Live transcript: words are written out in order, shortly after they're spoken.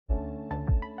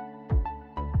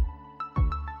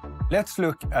Let's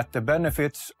look at the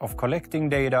benefits of collecting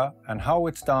data and how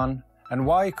it's done, and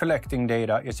why collecting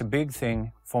data is a big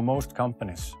thing for most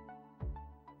companies.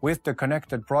 With the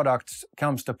connected products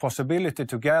comes the possibility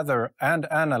to gather and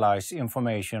analyze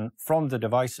information from the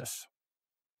devices.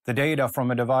 The data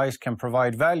from a device can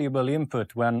provide valuable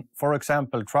input when, for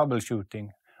example, troubleshooting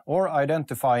or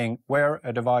identifying where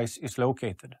a device is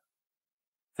located.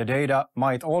 The data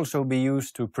might also be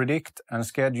used to predict and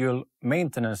schedule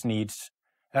maintenance needs,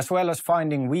 as well as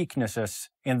finding weaknesses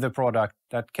in the product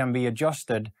that can be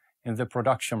adjusted in the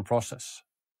production process.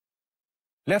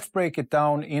 Let's break it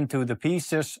down into the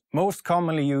pieces most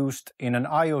commonly used in an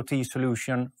IoT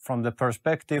solution from the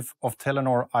perspective of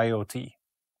Telenor IoT.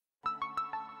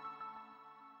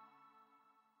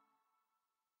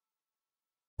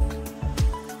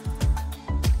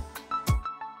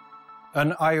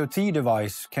 An IoT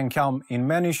device can come in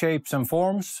many shapes and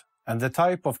forms, and the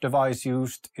type of device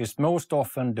used is most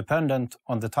often dependent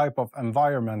on the type of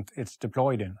environment it's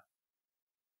deployed in.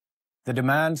 The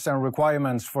demands and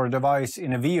requirements for a device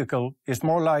in a vehicle is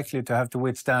more likely to have to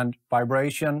withstand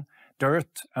vibration,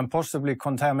 dirt, and possibly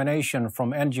contamination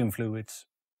from engine fluids,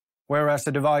 whereas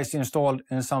a device installed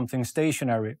in something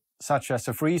stationary, such as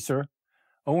a freezer,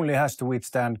 only has to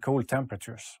withstand cold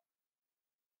temperatures.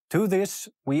 To this,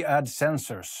 we add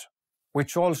sensors,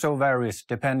 which also varies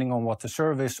depending on what the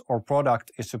service or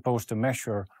product is supposed to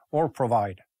measure or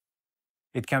provide.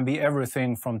 It can be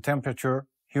everything from temperature,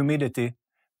 humidity,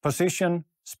 position,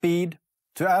 speed,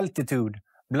 to altitude,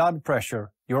 blood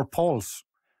pressure, your pulse,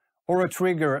 or a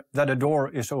trigger that a door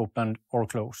is opened or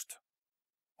closed.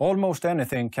 Almost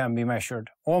anything can be measured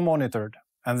or monitored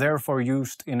and therefore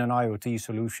used in an IoT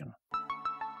solution.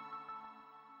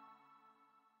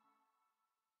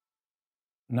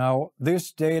 Now,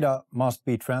 this data must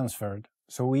be transferred,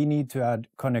 so we need to add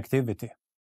connectivity.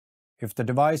 If the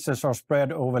devices are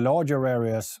spread over larger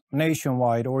areas,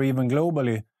 nationwide or even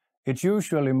globally, it's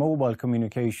usually mobile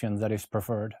communication that is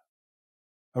preferred.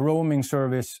 A roaming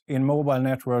service in mobile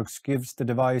networks gives the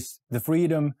device the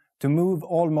freedom to move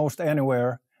almost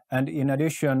anywhere, and in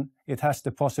addition, it has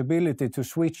the possibility to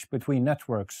switch between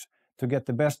networks to get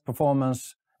the best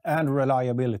performance and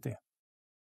reliability.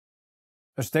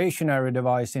 A stationary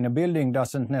device in a building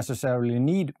doesn't necessarily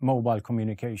need mobile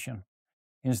communication.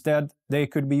 Instead, they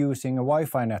could be using a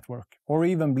Wi-Fi network or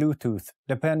even Bluetooth,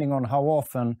 depending on how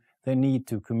often they need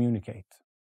to communicate.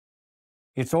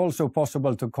 It's also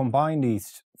possible to combine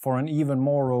these for an even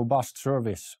more robust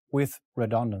service with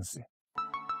redundancy.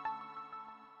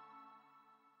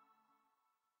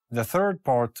 The third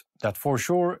part, that for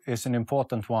sure is an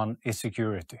important one, is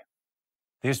security.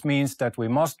 This means that we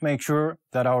must make sure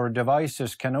that our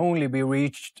devices can only be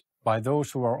reached by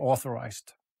those who are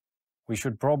authorized. We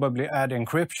should probably add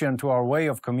encryption to our way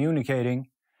of communicating,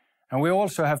 and we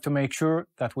also have to make sure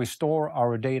that we store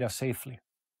our data safely.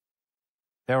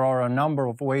 There are a number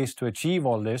of ways to achieve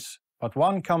all this, but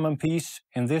one common piece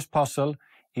in this puzzle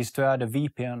is to add a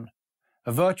VPN,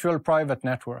 a virtual private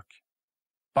network.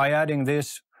 By adding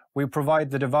this, we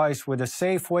provide the device with a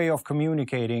safe way of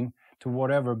communicating to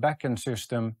whatever backend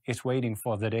system is waiting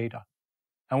for the data.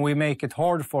 And we make it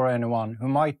hard for anyone who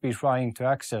might be trying to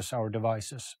access our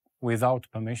devices without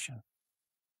permission.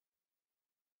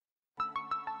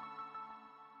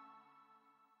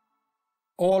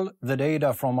 All the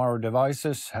data from our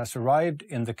devices has arrived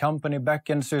in the company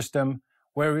backend system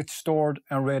where it's stored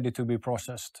and ready to be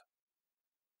processed.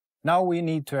 Now we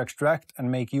need to extract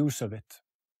and make use of it.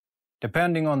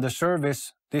 Depending on the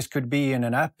service, this could be in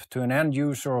an app to an end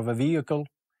user of a vehicle.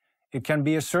 It can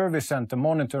be a service center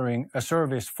monitoring a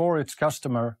service for its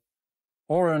customer,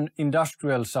 or an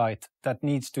industrial site that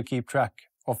needs to keep track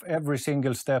of every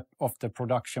single step of the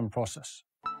production process.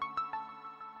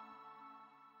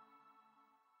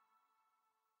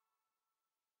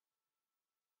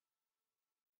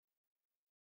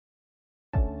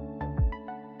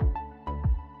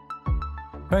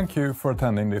 Thank you for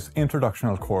attending this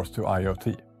introductional course to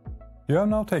IoT. You are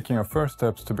now taking your first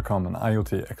steps to become an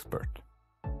IoT expert.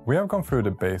 We have gone through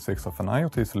the basics of an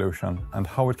IoT solution and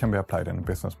how it can be applied in a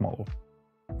business model.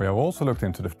 We have also looked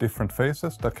into the different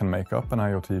phases that can make up an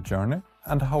IoT journey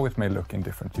and how it may look in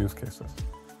different use cases.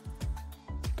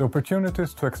 The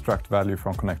opportunities to extract value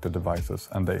from connected devices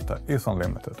and data is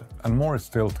unlimited, and more is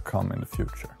still to come in the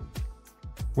future.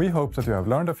 We hope that you have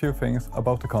learned a few things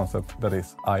about the concept that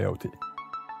is IoT.